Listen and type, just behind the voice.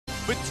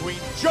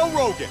between Joe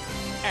Rogan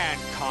and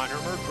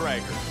Conor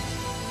McGregor.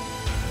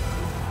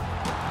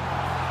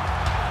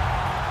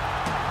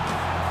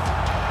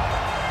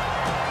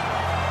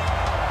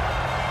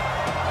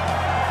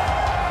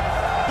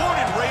 Born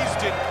and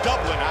raised in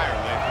Dublin,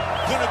 Ireland,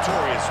 the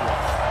notorious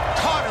one,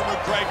 Conor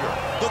McGregor,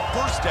 the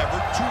first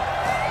ever to...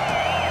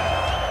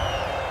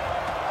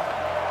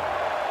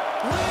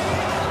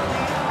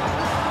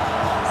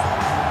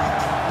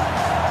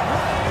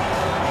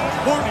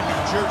 Born in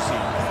New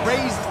Jersey,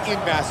 raised in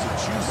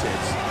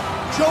Massachusetts,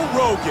 Joe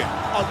Rogan,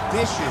 a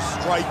vicious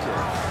striker,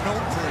 known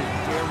for a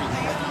very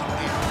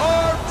heavy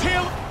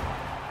artillery.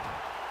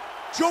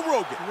 Joe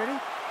Rogan, ready?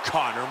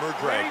 Conor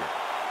McGregor.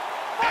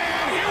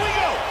 And here we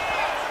go.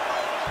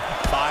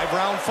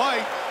 5-round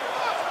fight.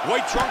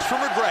 White trunks for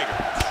McGregor.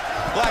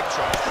 Black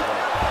trunks for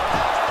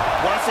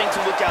McGregor. One thing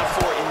to look out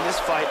for in this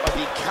fight are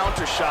the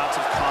counter shots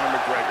of Conor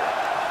McGregor.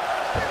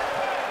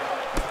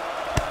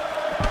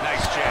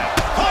 Nice jab.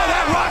 Oh,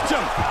 that rocked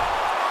him.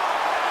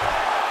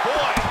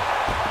 Boy,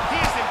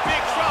 he's in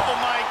big trouble,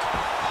 Mike.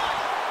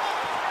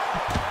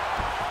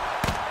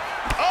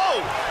 Oh,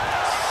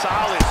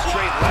 solid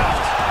straight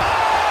left.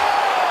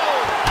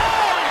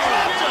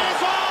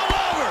 It's all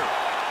over.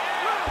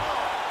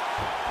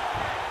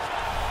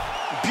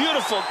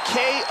 Beautiful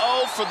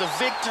KO for the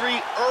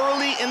victory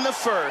early in the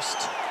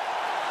first.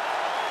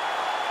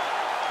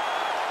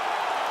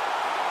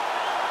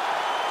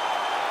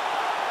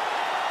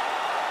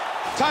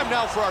 Time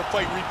now for our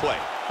fight replay.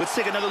 Let's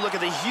take another look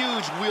at the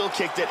huge wheel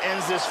kick that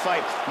ends this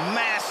fight.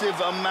 Massive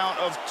amount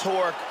of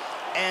torque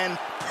and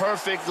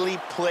perfectly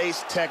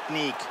placed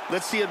technique.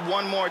 Let's see it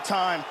one more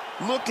time.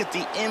 Look at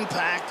the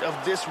impact of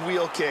this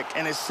wheel kick,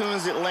 and as soon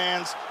as it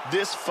lands,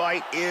 this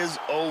fight is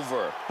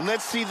over.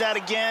 Let's see that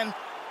again.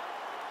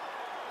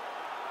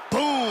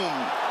 Boom!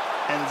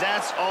 And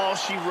that's all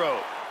she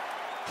wrote.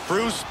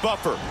 Bruce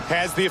Buffer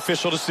has the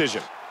official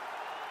decision.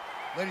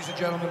 Ladies and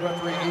gentlemen,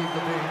 referee Eve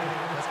Levine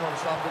has called a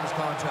stop to this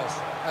contest.